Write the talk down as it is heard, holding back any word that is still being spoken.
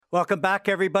Welcome back,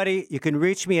 everybody. You can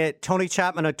reach me at Tony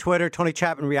Chapman on Twitter, Tony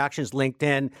Chapman Reactions,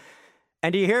 LinkedIn.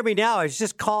 And do you hear me now? I was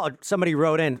just called. Somebody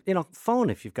wrote in, phone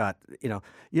if you've got, do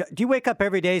you wake up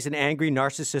every day as an angry,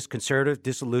 narcissist, conservative,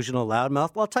 disillusional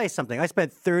loudmouth? Well, I'll tell you something. I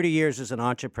spent 30 years as an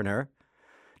entrepreneur.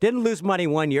 Didn't lose money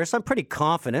 1 year, so I'm pretty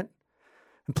confident.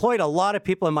 Employed a lot of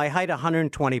people. In my height,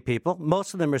 120 people.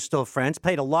 Most of them are still friends.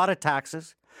 Paid a lot of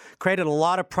taxes. Created a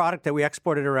lot of product that we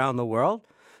exported around the world.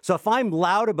 So if I'm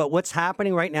loud about what's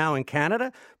happening right now in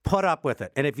Canada, put up with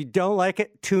it. And if you don't like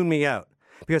it, tune me out.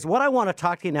 Because what I want to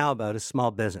talk to you now about is small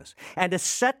business. And to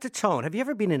set the tone, have you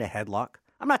ever been in a headlock?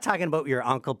 I'm not talking about your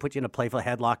uncle put you in a playful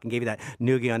headlock and gave you that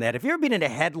noogie on the head. Have you ever been in a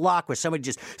headlock where somebody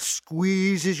just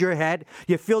squeezes your head?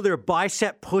 You feel their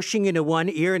bicep pushing into one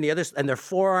ear and the other, and their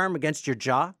forearm against your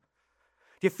jaw? Do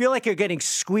you feel like you're getting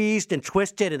squeezed and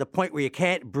twisted to the point where you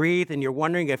can't breathe and you're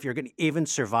wondering if you're going to even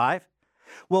survive?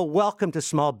 Well, welcome to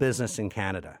small business in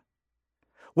Canada.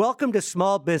 Welcome to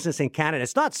small business in Canada.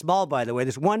 It's not small, by the way.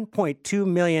 There's 1.2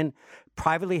 million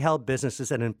privately held businesses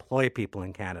that employ people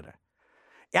in Canada.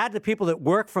 Add the people that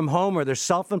work from home or they're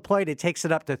self-employed, it takes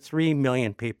it up to 3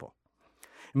 million people.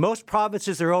 In most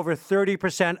provinces, they're over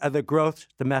 30% of the gross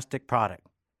domestic product.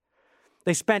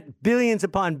 They spent billions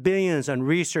upon billions on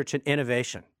research and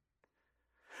innovation.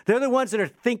 They're the ones that are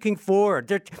thinking forward.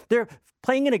 They're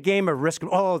playing in a game of risk.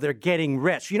 Oh, they're getting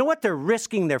rich. You know what? They're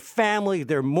risking their family,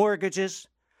 their mortgages.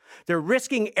 They're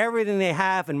risking everything they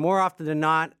have, and more often than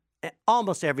not,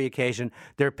 almost every occasion,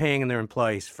 they're paying their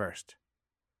employees first.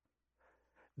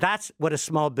 That's what a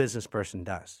small business person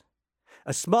does.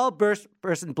 A small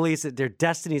person believes that their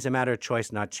destiny is a matter of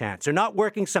choice, not chance. They're not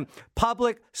working some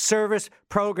public service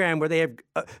program where they have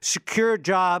a secure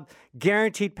job,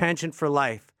 guaranteed pension for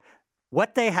life.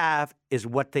 What they have is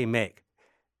what they make.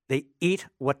 They eat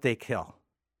what they kill.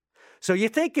 So you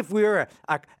think if we were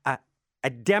a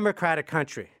democratic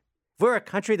country, if we're a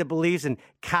country that believes in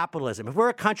capitalism, if we're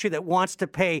a country that wants to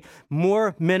pay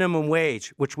more minimum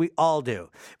wage, which we all do,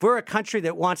 if we're a country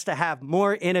that wants to have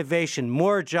more innovation,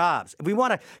 more jobs, if we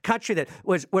want a country that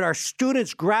when our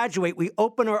students graduate, we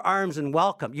open our arms and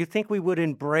welcome, you think we would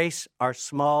embrace our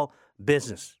small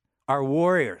business, our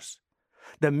warriors,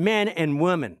 the men and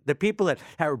women, the people that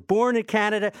are born in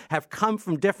Canada, have come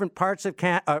from different parts of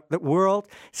the world,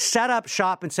 set up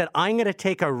shop and said, I'm going to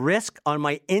take a risk on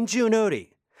my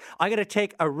ingenuity. I'm going to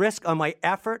take a risk on my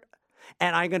effort,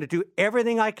 and I'm going to do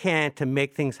everything I can to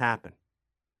make things happen.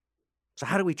 So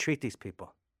how do we treat these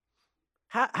people?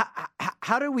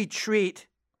 How do we treat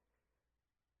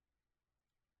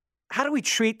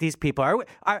these people?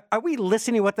 Are we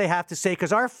listening to what they have to say?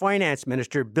 Because our finance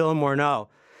minister, Bill Morneau,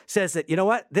 says that, you know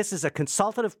what, this is a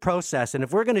consultative process, and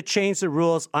if we're going to change the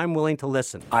rules, I'm willing to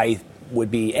listen. I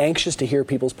would be anxious to hear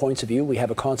people's points of view. We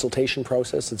have a consultation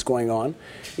process that's going on.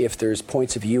 If there's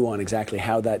points of view on exactly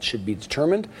how that should be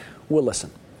determined, we'll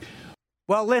listen.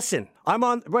 Well, listen, I'm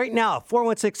on right now,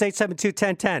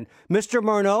 416-872-1010. Mr.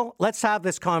 Morneau, let's have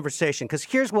this conversation, because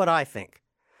here's what I think.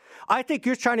 I think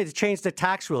you're trying to change the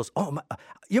tax rules. Oh,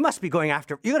 you must be going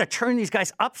after, you're going to turn these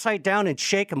guys upside down and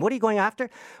shake them. What are you going after?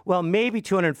 Well, maybe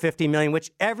 $250 million,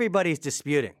 which everybody's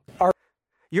disputing.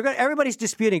 Everybody's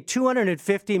disputing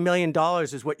 $250 million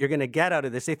is what you're going to get out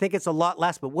of this. They think it's a lot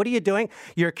less, but what are you doing?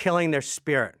 You're killing their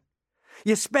spirit.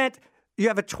 You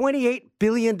have a $28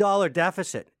 billion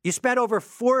deficit. You spent over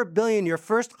 $4 billion your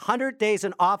first 100 days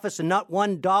in office, and not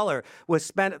 $1 was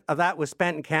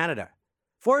spent in Canada.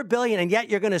 $4 billion, and yet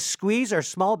you're going to squeeze our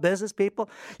small business people?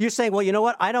 You're saying, well, you know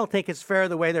what? I don't think it's fair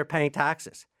the way they're paying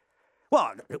taxes.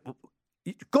 Well,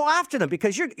 go after them,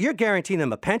 because you're guaranteeing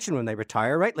them a pension when they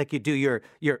retire, right? Like you do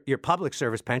your public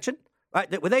service pension.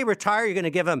 Right? When they retire, you're going to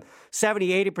give them 70,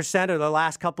 80% of the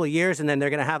last couple of years, and then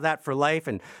they're going to have that for life,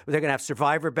 and they're going to have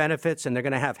survivor benefits, and they're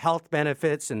going to have health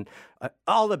benefits, and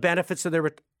all the benefits of their...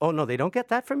 Oh, no, they don't get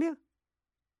that from you?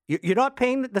 You're not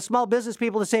paying the small business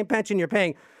people the same pension you're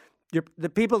paying the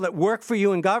people that work for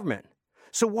you in government.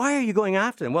 So why are you going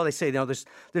after them? Well, they say, there's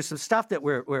some stuff that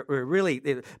we're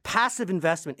really passive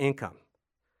investment income.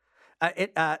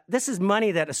 This is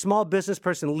money that a small business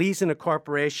person leaves in a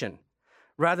corporation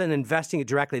rather than investing it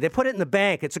directly. They put it in the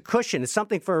bank. It's a cushion. It's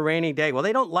something for a rainy day. Well,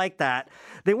 they don't like that.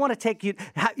 They want to take you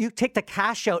take the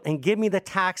cash out and give me the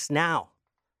tax now.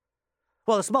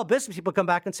 Well, the small business people come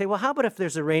back and say, well, how about if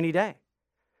there's a rainy day?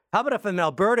 How about if I'm in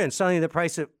Alberta and suddenly the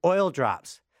price of oil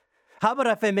drops? How about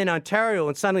if I'm in Ontario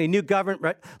and suddenly new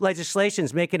government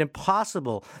legislations make it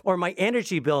impossible, or my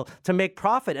energy bill, to make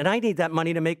profit, and I need that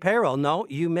money to make payroll? No,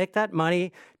 you make that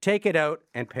money, take it out,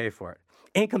 and pay for it.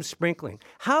 Income sprinkling.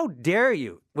 How dare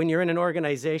you, when you're in an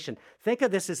organization, think of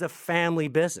this as a family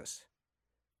business?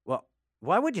 Well,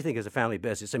 Why would you think it's a family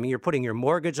business? I mean, you're putting your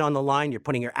mortgage on the line. You're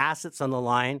putting your assets on the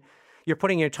line. You're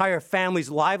putting your entire family's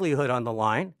livelihood on the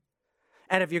line.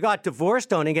 And if you got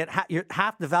divorced owning it,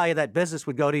 half the value of that business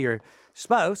would go to your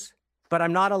spouse, but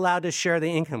I'm not allowed to share the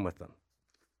income with them.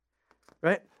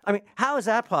 Right? I mean, how is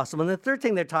that possible? And the third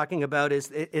thing they're talking about is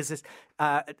this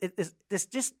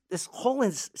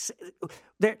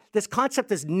concept,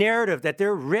 this narrative that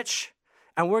they're rich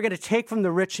and we're going to take from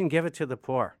the rich and give it to the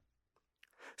poor.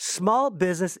 Small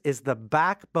business is the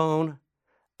backbone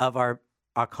of our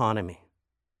economy.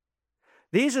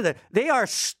 They are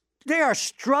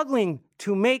struggling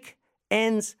to make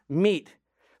ends meet.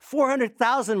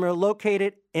 400,000 are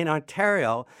located in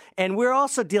Ontario, and we're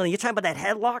also dealing, you're talking about that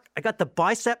headlock? I got the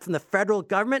bicep from the federal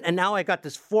government, and now I got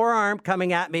this forearm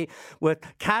coming at me with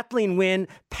Kathleen Wynne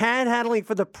panhandling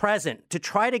for the president to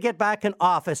try to get back in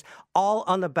office, all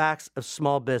on the backs of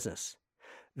small business.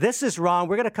 This is wrong.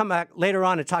 We're going to come back later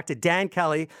on and talk to Dan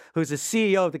Kelly, who's the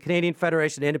CEO of the Canadian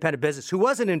Federation of Independent Business, who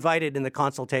wasn't invited in the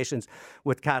consultations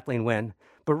with Kathleen Wynne.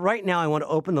 But right now, I want to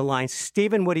open the line.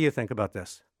 Stephen, what do you think about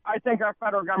this? I think our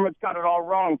federal government's got it all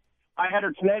wrong. I had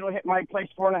a tornado hit my place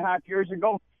 4.5 years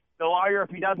ago. The lawyer, if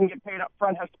he doesn't get paid up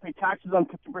front, has to pay taxes on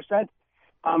 50%.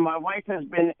 My wife is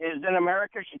in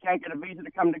America. She can't get a visa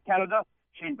to come to Canada.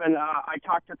 I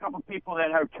talked to a couple of people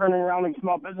that are turning around in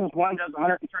small business. One does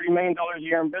 $130 million a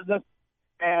year in business,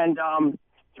 and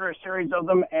through a series of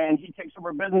them, and he takes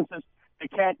over businesses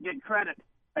that can't get credit.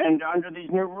 And under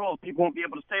these new rules, people won't be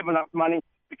able to save enough money,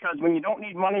 because when you don't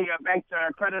need money, you have bank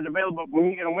credit available. When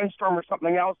you get a windstorm or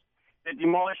something else that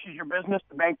demolishes your business,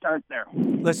 the banks aren't there.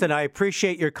 Listen, I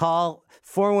appreciate your call.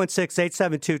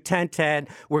 416-872-1010.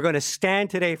 We're going to stand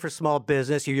today for small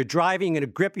business. You're driving, you're going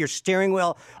to grip your steering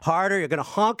wheel harder. You're going to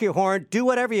honk your horn. Do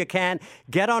whatever you can.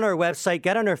 Get on our website.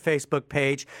 Get on our Facebook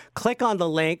page. Click on the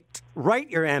link. Write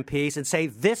your MPs and say,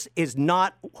 this is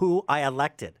not who I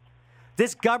elected.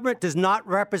 This government does not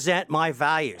represent my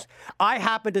values. I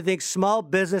happen to think small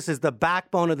business is the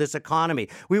backbone of this economy.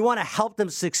 We want to help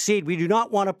them succeed. We do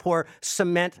not want to pour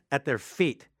cement at their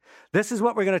feet. This is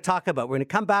what we're going to talk about. We're going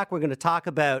to come back. We're going to talk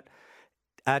about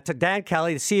to Dan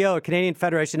Kelly, the CEO of Canadian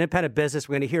Federation of Independent Business.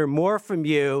 We're going to hear more from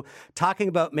you talking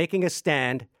about making a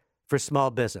stand for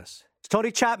small business. It's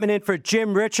Tony Chapman in for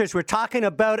Jim Richards. We're talking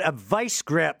about a vice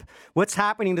grip, what's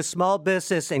happening to small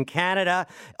business in Canada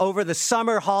over the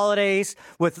summer holidays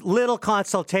with little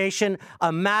consultation,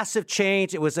 a massive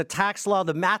change. It was a tax law,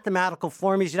 the mathematical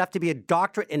formulas. You'd have to be a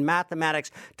doctorate in mathematics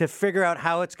to figure out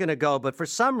how it's going to go. But for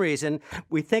some reason,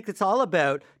 we think it's all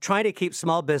about trying to keep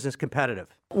small business competitive.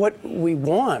 What we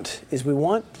want is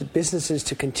the businesses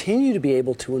to continue to be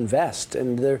able to invest.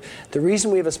 And the reason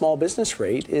we have a small business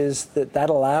rate is that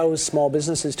allows small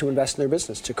businesses to invest in their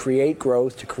business, to create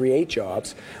growth, to create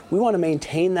jobs. We want to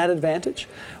maintain that advantage.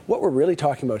 What we're really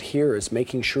talking about here is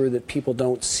making sure that people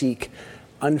don't seek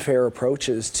unfair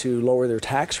approaches to lower their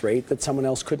tax rate that someone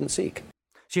else couldn't seek.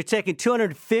 So you're taking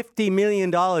 $250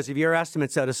 million of your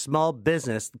estimates out of small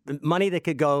business, money that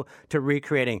could go to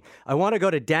recreating. I want to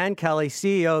go to Dan Kelly,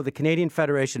 CEO of the Canadian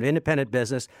Federation of Independent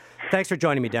Business. Thanks for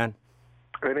joining me, Dan.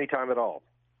 Anytime at all.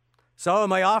 So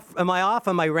am I off?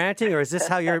 Am I ranting, or is this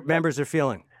how your members are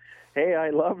feeling? Hey,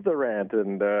 I love the rant,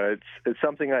 and it's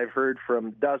something I've heard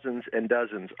from dozens and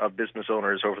dozens of business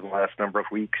owners over the last number of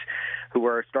weeks who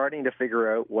are starting to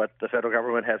figure out what the federal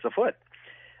government has afoot.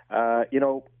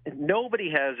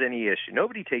 Nobody has any issue.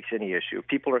 Nobody takes any issue.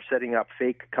 People are setting up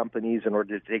fake companies in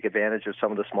order to take advantage of some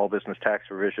of the small business tax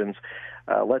provisions.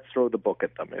 Let's throw the book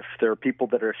at them. If there are people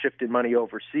that are shifting money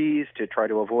overseas to try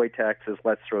to avoid taxes,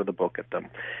 let's throw the book at them.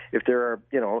 If there are,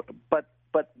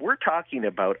 but we're talking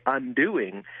about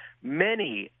undoing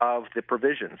many of the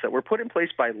provisions that were put in place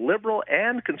by liberal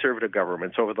and conservative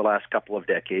governments over the last couple of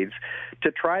decades to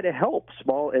try to help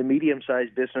small and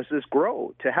medium-sized businesses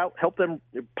grow, to help them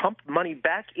pump money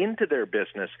back into their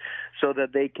business so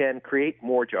that they can create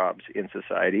more jobs in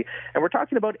society. And we're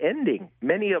talking about ending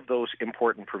many of those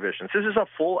important provisions. This is a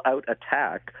full-out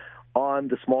attack on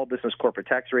the small business corporate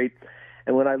tax rate.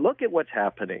 And when I look at what's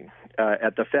happening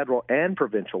at the federal and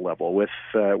provincial level with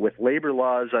labor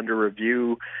laws under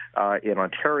review in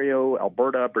Ontario,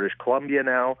 Alberta, British Columbia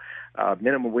now,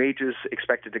 minimum wages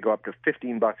expected to go up to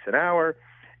 $15 an hour,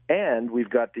 and we've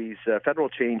got these federal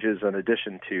changes in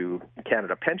addition to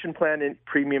Canada Pension Plan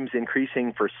premiums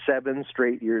increasing for 7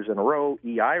 straight years in a row,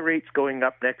 EI rates going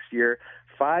up next year,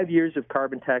 5 years of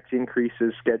carbon tax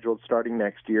increases scheduled starting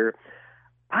next year.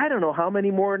 I don't know how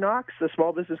many more knocks the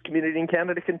small business community in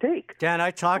Canada can take. Dan,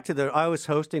 I was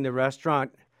hosting the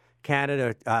Restaurant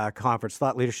Canada conference,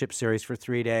 Thought Leadership Series for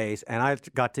 3 days, and I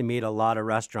got to meet a lot of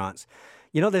restaurants.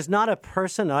 You know, there's not a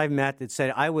person I've met that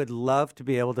said, I would love to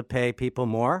be able to pay people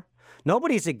more.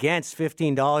 Nobody's against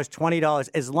 $15, $20,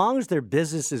 as long as their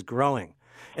business is growing,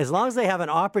 as long as they have an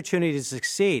opportunity to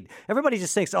succeed. Everybody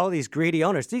just thinks, oh, these greedy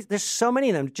owners, there's so many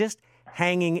of them just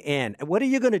hanging in. What are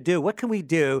you going to do? What can we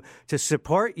do to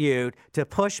support you to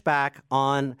push back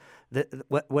on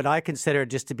what I consider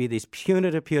just to be these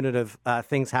punitive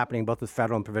things happening both with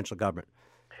federal and provincial government?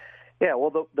 Yeah,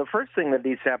 well, the first thing that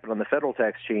needs to happen on the federal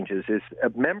tax changes is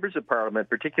members of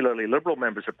Parliament, particularly Liberal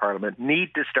members of Parliament,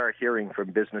 need to start hearing from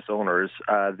business owners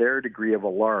their degree of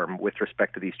alarm with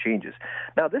respect to these changes.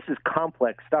 Now, this is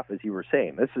complex stuff, as you were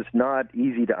saying. This is not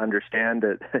easy to understand.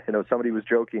 Somebody was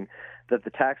joking that the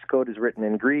tax code is written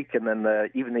in Greek, and then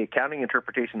even the accounting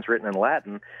interpretation is written in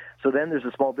Latin. So then there's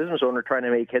a small business owner trying to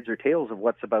make heads or tails of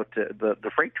what's about the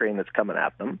freight train that's coming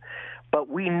at them. But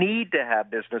we need to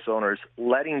have business owners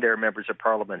letting their members of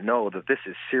Parliament know that this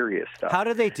is serious stuff. How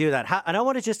do they do that? I don't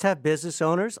want to just have business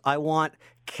owners. I want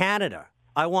Canada.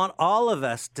 I want all of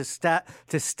us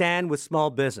to stand with small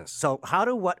business. So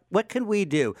what can we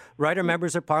do? Right, our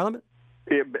members of Parliament?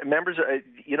 Members,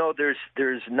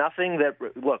 there's nothing that,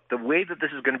 look, the way that this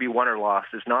is going to be won or lost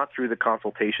is not through the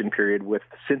consultation period with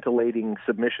scintillating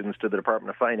submissions to the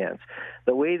Department of Finance.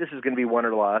 The way this is going to be won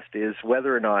or lost is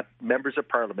whether or not members of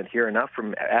Parliament hear enough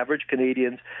from average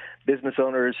Canadians, business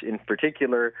owners in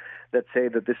particular, that say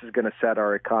that this is going to set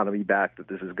our economy back, that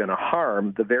this is going to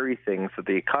harm the very things that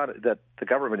the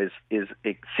government is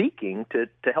seeking to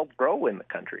help grow in the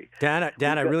country. Dan,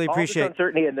 I really appreciate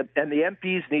uncertainty, and the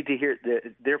MPs need to hear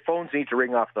their phones need to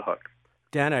ring off the hook.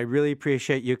 Dan, I really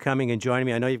appreciate you coming and joining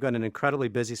me. I know you've got an incredibly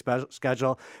busy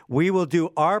schedule. We will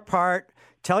do our part.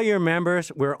 Tell your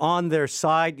members we're on their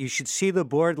side. You should see the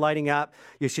board lighting up.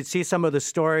 You should see some of the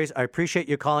stories. I appreciate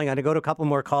you calling. I'm going to go to a couple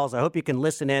more calls. I hope you can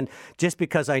listen in just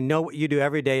because I know what you do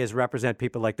every day is represent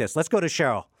people like this. Let's go to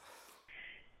Cheryl.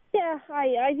 Yeah,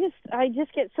 I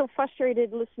just get so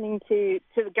frustrated listening to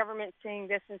the government saying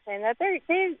this and saying that.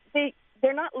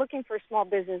 They're not looking for small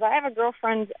business. I have a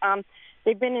girlfriend.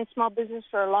 They've been in small business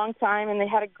for a long time, and they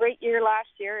had a great year last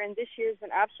year, and this year's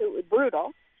been absolutely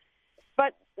brutal.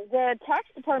 But the tax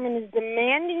department is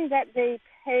demanding that they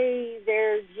pay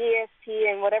their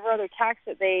GST and whatever other tax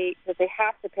that they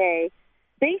have to pay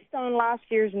based on last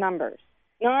year's numbers,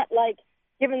 not like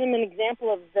giving them an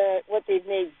example of what they've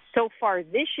made so far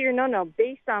this year. No,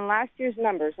 based on last year's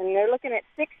numbers, and they're looking at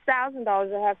 $6,000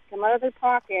 that has to come out of their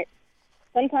pocket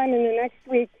sometime in the next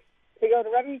week to go to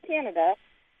Revenue Canada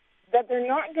that they're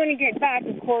not going to get back,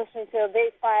 of course, until they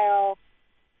file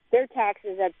their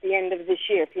taxes at the end of this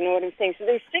year, if you know what I'm saying. So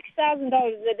there's $6,000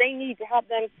 that they need to help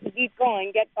them keep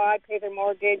going, get by, pay their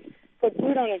mortgage, put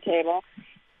food on the table,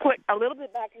 put a little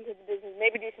bit back into the business,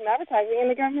 maybe do some advertising, and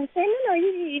the government's saying, no,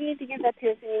 you need to give that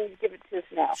to us, and you need to give it to us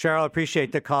now. Cheryl, I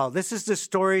appreciate the call. This is the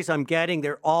stories I'm getting.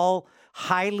 They're all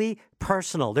highly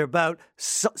personal. They're about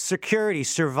security,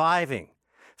 surviving,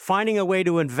 finding a way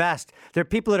to invest. There are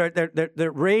people that are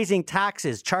they're raising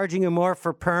taxes, charging you more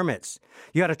for permits.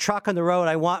 You got a truck on the road,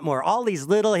 I want more. All these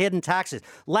little hidden taxes.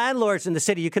 Landlords in the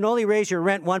city, you can only raise your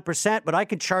rent 1%, but I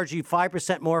can charge you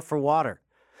 5% more for water.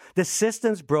 The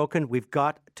system's broken. We've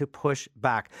got to push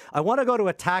back. I want to go to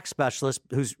a tax specialist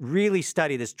who's really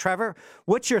studied this. Trevor,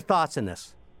 what's your thoughts on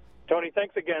this? Tony,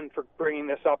 thanks again for bringing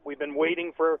this up. We've been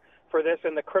waiting for this,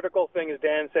 and the critical thing, as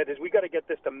Dan said, is we got to get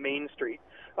this to Main Street.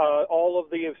 All of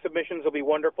the submissions will be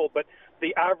wonderful, but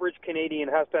the average Canadian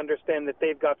has to understand that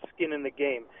they've got skin in the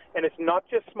game. And it's not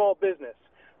just small business.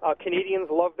 Canadians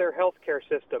love their healthcare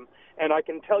system, and I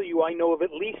can tell you I know of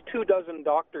at least 24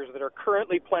 doctors that are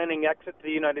currently planning exit to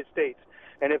the United States.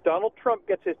 And if Donald Trump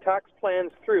gets his tax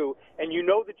plans through, and you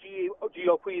know the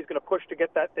GOP is going to push to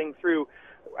get that thing through,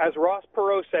 as Ross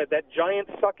Perot said, that giant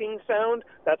sucking sound,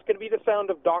 that's going to be the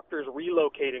sound of doctors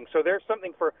relocating. So there's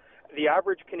something for the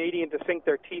average Canadian to sink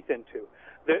their teeth into.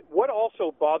 What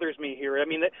also bothers me here, I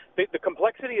mean, the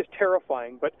complexity is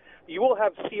terrifying, but you will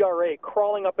have CRA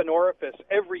crawling up an orifice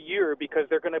every year because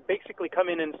they're going to basically come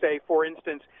in and say, for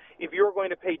instance, if you're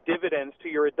going to pay dividends to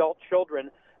your adult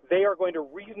children, they are going to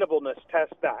reasonableness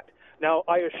test that. Now,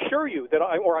 I assure you that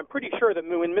I'm pretty sure that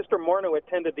when Mr. Morneau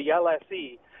attended the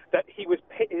LSE, that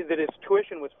that his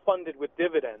tuition was funded with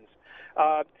dividends.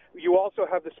 You also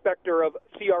have the specter of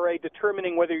CRA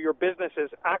determining whether your business is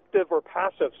active or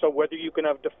passive, so whether you can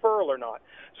have deferral or not.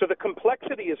 So the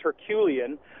complexity is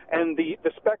Herculean, and the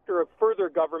specter of further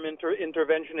government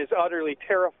intervention is utterly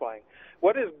terrifying.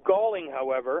 What is galling,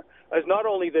 however, is not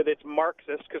only that it's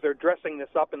Marxist, because they're dressing this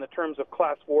up in the terms of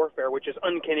class warfare, which is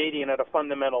un-Canadian at a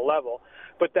fundamental level,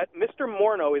 but that Mr.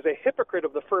 Morneau is a hypocrite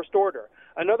of the first order,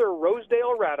 another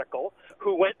Rosedale radical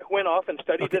who went off and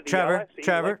studied at the LSE.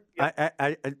 Trevor,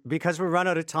 because we run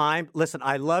out of time, listen,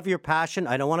 I love your passion.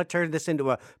 I don't want to turn this into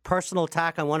a personal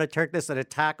attack. I want to turn this an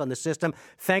attack on the system.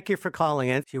 Thank you for calling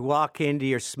in. If you walk into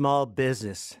your small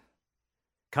business,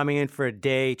 coming in for a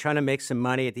day, trying to make some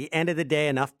money. At the end of the day,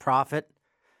 enough profit,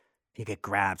 you get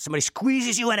grabbed. Somebody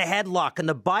squeezes you in a headlock, and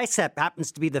the bicep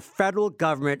happens to be the federal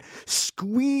government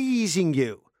squeezing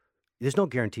you. There's no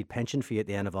guaranteed pension fee at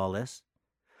the end of all this.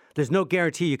 There's no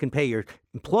guarantee you can pay your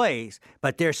employees,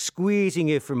 but they're squeezing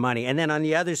you for money. And then on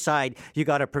the other side, you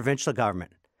got a provincial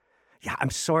government. Yeah,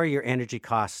 I'm sorry your energy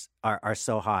costs are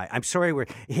so high. I'm sorry we're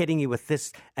hitting you with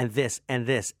this and this and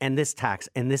this and this tax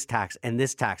and this tax and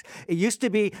this tax. It used to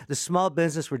be the small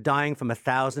business were dying from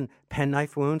 1,000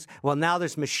 penknife wounds. Well, now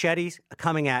there's machetes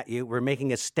coming at you. We're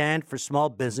making a stand for small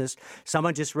business.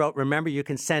 Someone just wrote, remember, you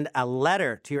can send a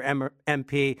letter to your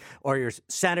MP or your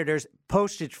senators,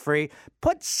 postage free.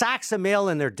 Put sacks of mail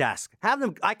in their desk. Have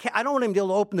them. I don't want them to be able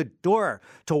to open the door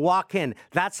to walk in.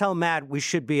 That's how mad we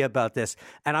should be about this.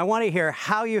 And I want to hear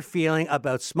how you're feeling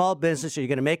about small business. Are you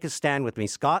going to make a stand with me,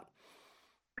 Scott?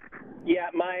 Yeah,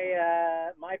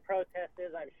 my protest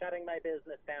is I'm shutting my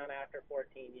business down after 14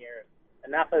 years.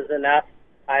 Enough is enough.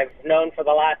 I've known for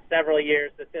the last several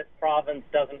years that this province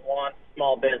doesn't want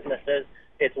small businesses.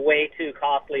 It's way too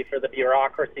costly for the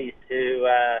bureaucracies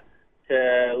to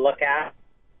look at.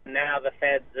 Now the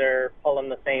feds are pulling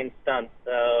the same stunt,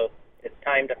 so it's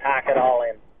time to pack it all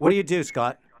in. What do you do,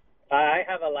 Scott? I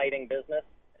have a lighting business,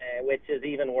 which is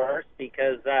even worse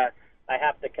because I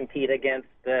have to compete against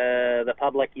the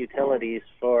public utilities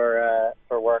for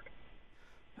work.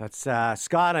 That's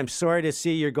Scott. I'm sorry to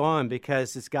see you're going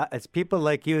because it's people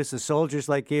like you, it's the soldiers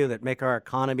like you that make our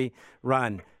economy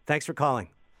run. Thanks for calling.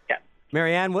 Yeah,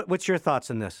 Marianne, what's your thoughts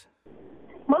on this?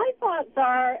 My thoughts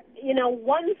are,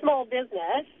 one small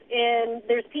business, and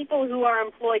there's people who are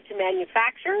employed to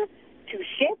manufacture, to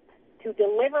ship, to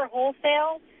deliver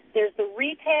wholesale. There's the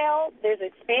retail. There's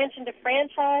expansion to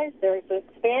franchise. There's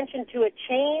expansion to a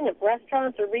chain of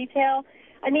restaurants or retail.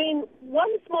 I mean, one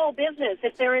small business,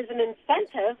 if there is an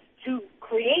incentive to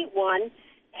create one,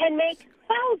 can make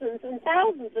thousands and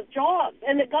thousands of jobs,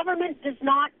 and the government does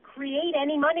not create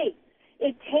any money.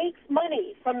 It takes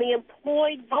money from the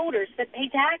employed voters that pay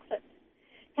taxes.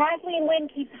 Kathleen Wynne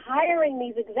keeps hiring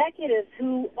these executives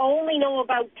who only know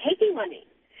about taking money.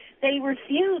 They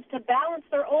refuse to balance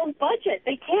their own budget.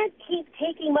 They can't keep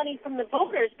taking money from the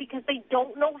voters because they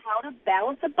don't know how to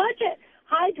balance a budget,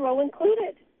 hydro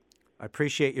included. I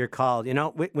appreciate your call.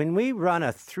 When we run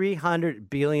a $300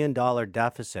 billion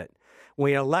deficit,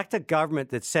 we elect a government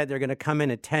that said they're going to come in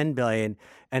at $10 billion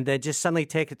and then just suddenly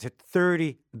take it to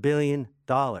 $30 billion.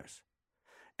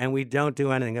 And we don't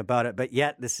do anything about it. But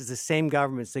yet, this is the same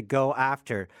governments that go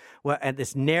after, and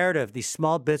this narrative, these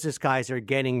small business guys are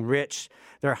getting rich.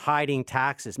 They're hiding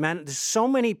taxes. Man, there's so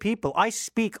many people. I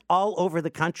speak all over the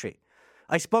country.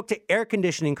 I spoke to air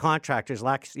conditioning contractors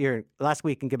last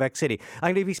week in Quebec City.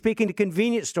 I'm going to be speaking to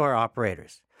convenience store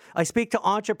operators. I speak to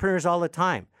entrepreneurs all the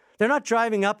time. They're not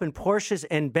driving up in Porsches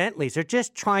and Bentleys. They're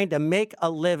just trying to make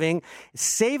a living,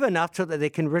 save enough so that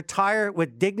they can retire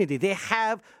with dignity. They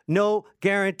have no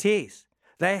guarantees.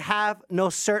 They have no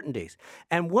certainties.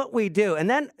 And what we do, and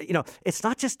then, it's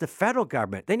not just the federal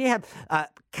government. Then you have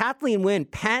Kathleen Wynne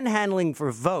panhandling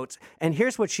for votes. And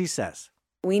here's what she says.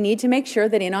 We need to make sure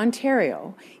that in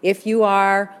Ontario, if you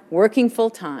are working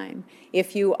full-time,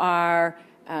 if you are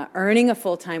earning a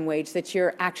full-time wage, that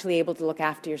you're actually able to look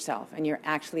after yourself and you're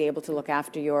actually able to look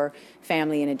after your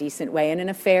family in a decent way and in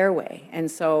a fair way. And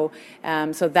so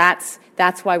that's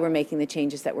why we're making the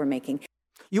changes that we're making.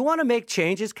 You want to make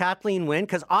changes, Kathleen Wynne?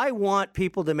 Because I want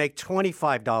people to make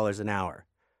 $25 an hour.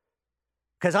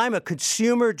 Because I'm a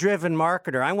consumer-driven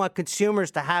marketer. I want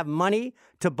consumers to have money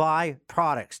to buy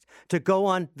products, to go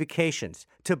on vacations,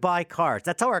 to buy cars.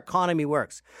 That's how our economy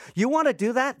works. You want to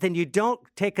do that? Then you don't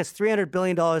take us $300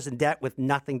 billion in debt with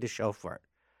nothing to show for it.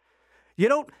 You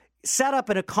don't set up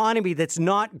an economy that's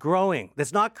not growing,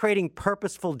 that's not creating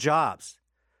purposeful jobs,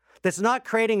 that's not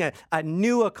creating a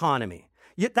new economy.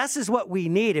 This is what we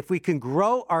need. If we can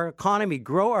grow our economy,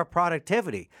 grow our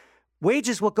productivity,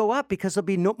 wages will go up because there'll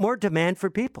be more demand for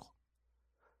people.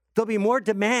 There'll be more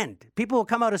demand. People will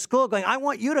come out of school going, I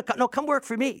want you to come work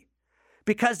for me.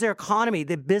 because their economy,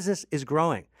 the business is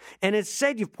growing. And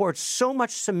instead, you've poured so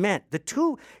much cement, the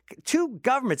two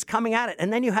governments coming at it,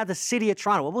 and then you have the city of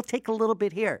Toronto. Well, we'll take a little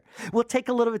bit here. We'll take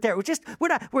a little bit there. We're just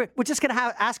going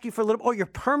to ask you for a little, or your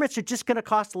permits are just going to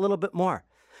cost a little bit more.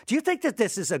 Do you think that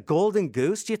this is a golden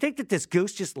goose? Do you think that this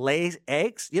goose just lays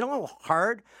eggs? You know how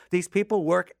hard these people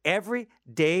work every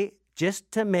day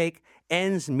just to make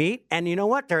ends meet? And you know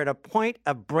what? They're at a point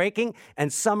of breaking,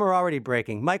 and some are already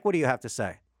breaking. Mike, what do you have to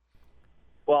say?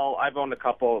 Well, I've owned a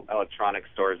couple electronic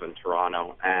stores in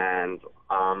Toronto, and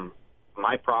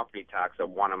my property tax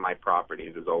of one of my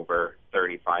properties is over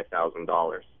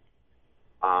 $35,000.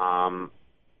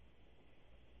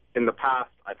 In the past,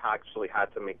 I've actually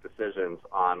had to make decisions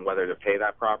on whether to pay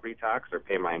that property tax or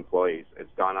pay my employees.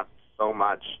 It's gone up so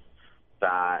much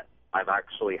that I've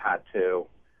actually had to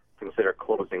consider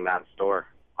closing that store.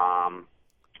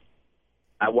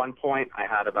 At one point, I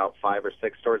had about 5 or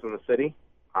 6 stores in the city.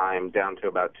 I'm down to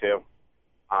about 2.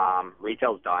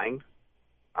 Retail's dying.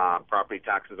 Property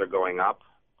taxes are going up.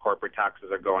 Corporate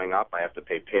taxes are going up. I have to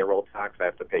pay payroll tax. I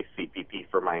have to pay CPP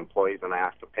for my employees, and I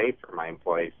have to pay for my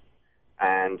employees.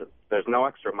 And there's no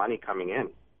extra money coming in.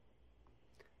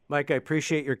 Mike, I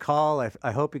appreciate your call.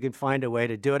 I hope you can find a way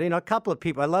to do it. You know, a couple of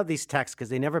people, I love these texts because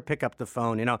they never pick up the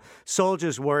phone. You know,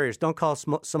 soldiers, warriors, don't call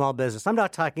small business. I'm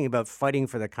not talking about fighting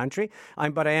for the country,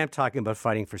 but I am talking about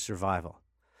fighting for survival.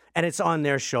 And it's on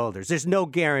their shoulders. There's no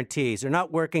guarantees. They're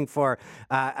not working for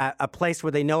a place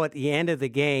where they know at the end of the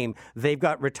game they've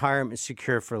got retirement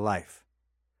secure for life.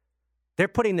 They're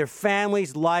putting their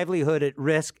family's livelihood at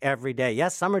risk every day.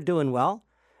 Yes, some are doing well,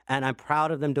 and I'm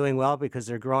proud of them doing well because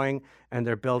they're growing and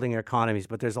they're building their economies,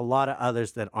 but there's a lot of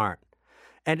others that aren't.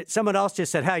 And someone else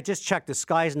just said, hey, just check, the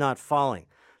sky's not falling.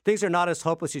 Things are not as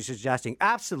hopeless as you're suggesting.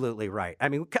 Absolutely right. I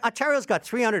mean, Ontario's got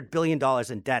 $300 billion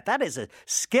in debt. That is a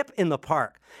skip in the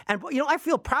park. And, you know, I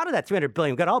feel proud of that $300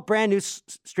 billion. We've got all brand new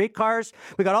streetcars.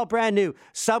 We've got all brand new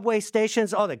subway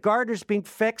stations. Oh, the Gardner's being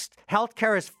fixed.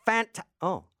 Healthcare is fantastic.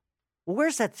 Oh. Well,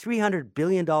 where's that $300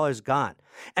 billion gone?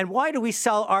 And why do we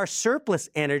sell our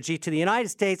surplus energy to the United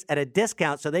States at a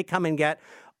discount so they come and get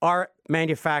our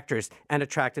manufacturers and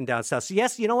attract them down south? So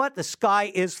yes, you know what? The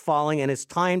sky is falling, and it's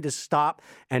time to stop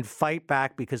and fight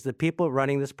back because the people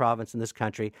running this province and this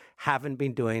country haven't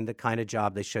been doing the kind of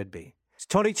job they should be. It's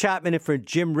Tony Chapman and for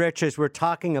Jim Richards. We're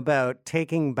talking about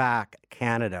taking back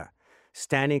Canada,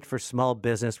 standing for small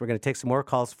business. We're going to take some more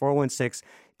calls,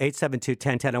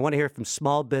 416-872-1010. I want to hear from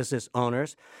small business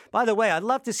owners. By the way, I'd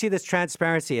love to see this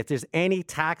transparency. If there's any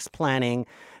tax planning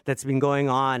that's been going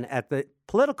on at the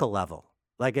political level,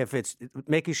 like if it's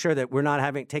making sure that we're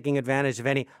not taking advantage of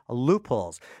any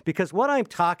loopholes. Because what I'm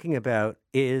talking about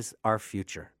is our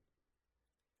future.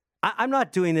 I'm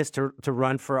not doing this to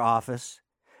run for office.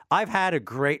 I've had a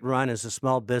great run as a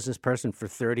small business person for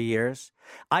 30 years.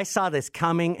 I saw this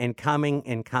coming and coming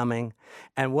and coming.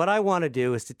 And what I want to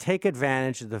do is to take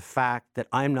advantage of the fact that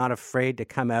I'm not afraid to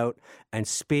come out and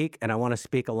speak. And I want to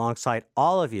speak alongside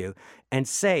all of you and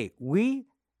say,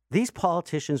 these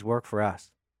politicians work for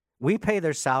us. We pay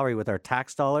their salary with our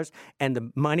tax dollars and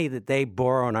the money that they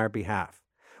borrow on our behalf.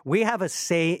 We have a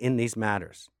say in these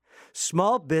matters.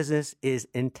 Small business is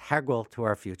integral to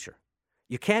our future.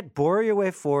 You can't borrow your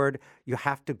way forward. You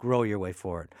have to grow your way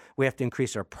forward. We have to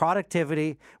increase our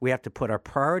productivity. We have to put our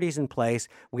priorities in place.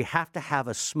 We have to have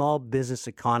a small business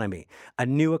economy, a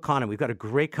new economy. We've got a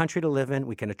great country to live in.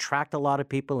 We can attract a lot of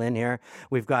people in here.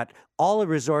 We've got all the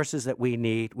resources that we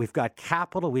need. We've got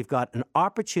capital. We've got an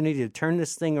opportunity to turn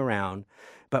this thing around.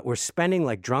 But we're spending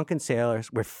like drunken sailors.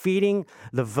 We're feeding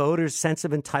the voters' sense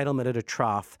of entitlement at a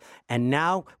trough. And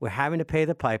now we're having to pay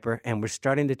the piper, and we're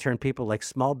starting to turn people like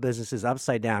small businesses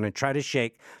upside down and try to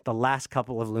shake the last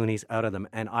couple of loonies out of them.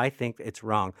 And I think it's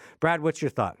wrong. Brad, what's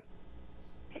your thought?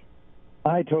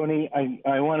 Hi, Tony.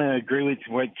 I want to agree with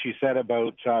what you said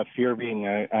about fear being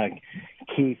a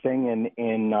key thing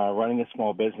in running a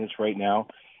small business right now.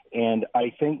 And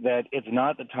I think that it's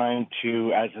not the time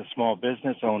to, as a small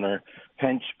business owner,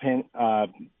 pinch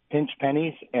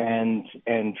pennies and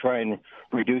try and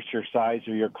reduce your size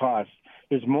or your costs.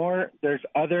 There's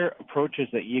other approaches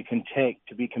that you can take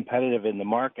to be competitive in the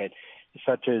market,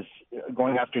 such as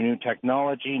going after new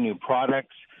technology, new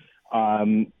products,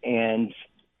 and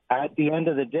at the end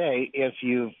of the day, if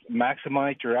you've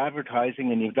maximized your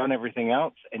advertising and you've done everything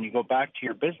else and you go back to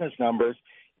your business numbers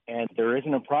and there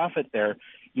isn't a profit there,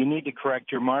 you need to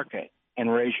correct your market and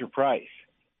raise your price.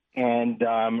 And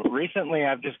recently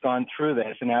I've just gone through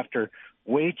this, and after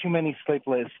way too many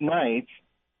sleepless nights,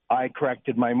 I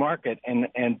corrected my market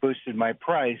and boosted my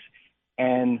price.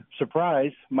 And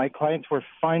surprise, my clients were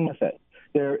fine with it.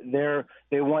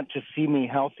 They want to see me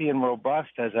healthy and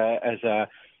robust as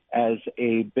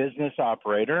a business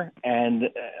operator, and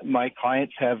my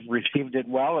clients have received it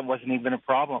well. It wasn't even a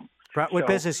problem. Brad, what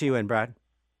business are you in, Brad?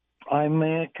 I'm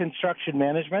in construction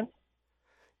management.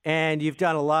 And you've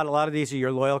done a lot of these are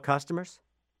your loyal customers?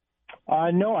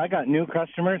 No, I got new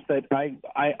customers that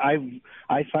I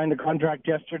signed a contract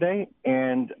yesterday,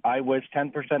 and I was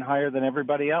 10% higher than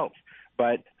everybody else.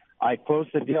 But I closed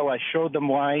the deal. I showed them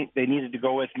why they needed to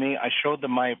go with me. I showed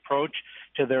them my approach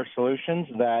to their solutions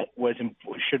that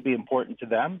should be important to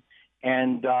them,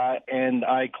 and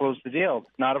I closed the deal.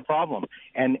 Not a problem.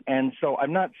 And so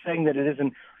I'm not saying that it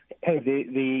isn't. Hey,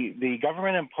 the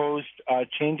government imposed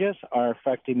changes are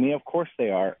affecting me. Of course they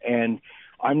are, and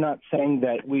I'm not saying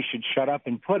that we should shut up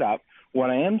and put up. What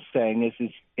I am saying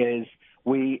is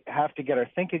we have to get our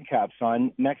thinking caps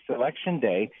on next election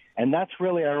day, and that's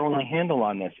really our only handle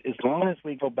on this. As long as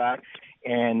we go back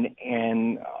and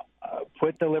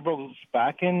put the Liberals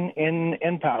back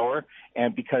in power,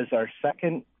 and because our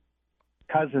second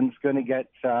cousin's going to get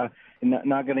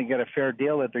not going to get a fair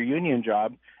deal at their union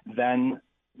job, then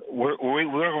we're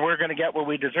going to get what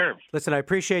we deserve. Listen, I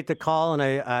appreciate the call,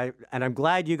 and I'm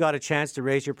glad you got a chance to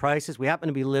raise your prices. We happen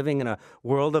to be living in a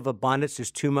world of abundance.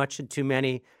 There's too much and too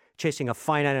many chasing a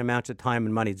finite amount of time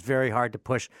and money. It's very hard to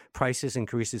push prices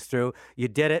increases through. You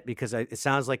did it because it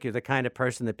sounds like you're the kind of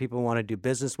person that people want to do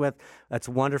business with. That's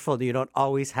wonderful. You don't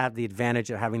always have the advantage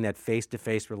of having that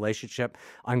face-to-face relationship.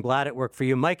 I'm glad it worked for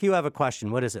you. Mike, you have a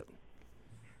question. What is it?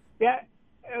 Yeah.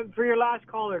 For your last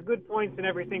caller, good points and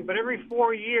everything, but every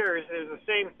 4 years is the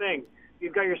same thing.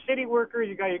 You've got your city workers,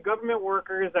 you've got your government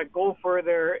workers that go for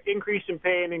their increase in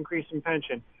pay and increase in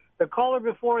pension. The caller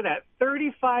before that,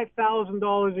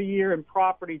 $35,000 a year in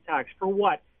property tax. For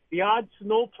what? The odd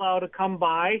snowplow to come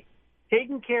by,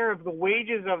 taking care of the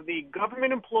wages of the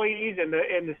government employees and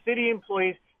the city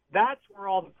employees. That's where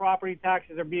all the property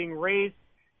taxes are being raised.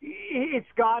 It's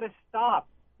got to stop.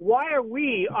 Why are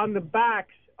we on the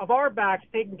backs of our backs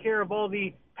taking care of all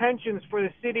the pensions for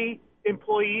the city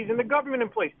employees and the government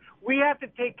employees? We have to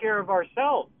take care of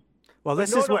ourselves. Well,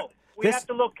 we have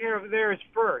to look care of theirs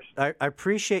first. I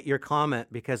appreciate your comment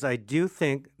because I do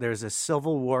think there's a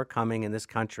civil war coming in this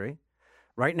country.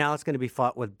 Right now it's going to be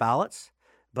fought with ballots,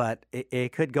 but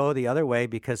it could go the other way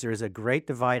because there is a great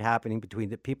divide happening between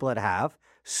the people that have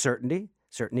certainty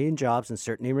in jobs and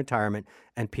certainty in retirement,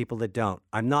 and people that don't.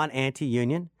 I'm not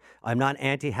anti-union. I'm not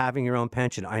anti-having your own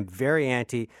pension. I'm very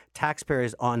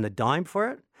anti-taxpayers on the dime for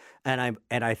it, and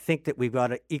I think that we've got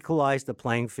to equalize the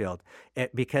playing field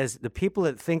because the people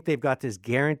that think they've got this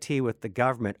guarantee with the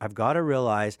government, I've got to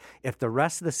realize if the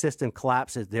rest of the system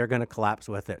collapses, they're going to collapse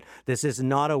with it. This is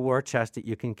not a war chest that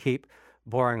you can keep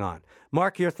boring on.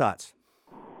 Mark, your thoughts?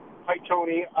 Hi,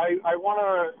 Tony. I want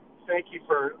to thank you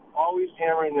for always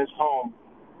hammering this home.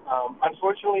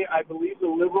 Unfortunately, I believe the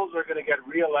Liberals are going to get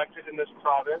reelected in this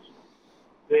province.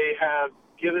 They have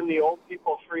given the old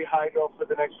people free hydro for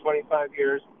the next 25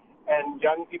 years, and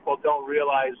young people don't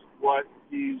realize what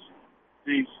these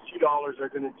 $2 are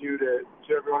going to do to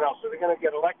everyone else. So they're going to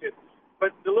get elected.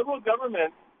 But the Liberal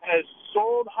government has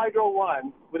sold Hydro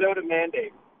One without a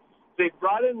mandate. They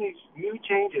brought in these new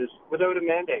changes without a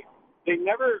mandate. They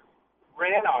never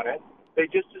ran on it. They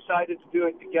just decided to do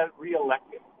it to get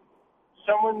reelected.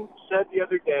 Someone said the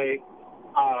other day,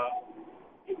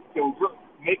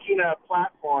 making a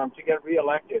platform to get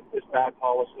reelected is bad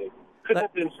policy. Couldn't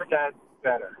have been said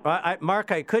better.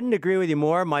 Mark, I couldn't agree with you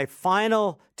more. My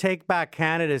final Take Back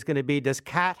Canada is going to be, does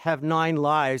Kat have 9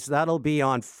 lives? That'll be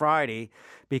on Friday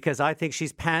because I think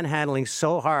she's panhandling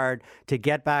so hard to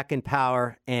get back in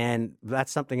power, and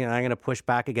that's something that I'm going to push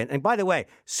back again. And by the way,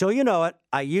 so you know it,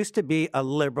 I used to be a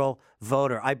Liberal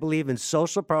voter. I believe in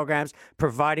social programs,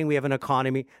 providing we have an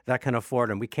economy that can afford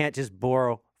them. We can't just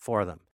borrow for them.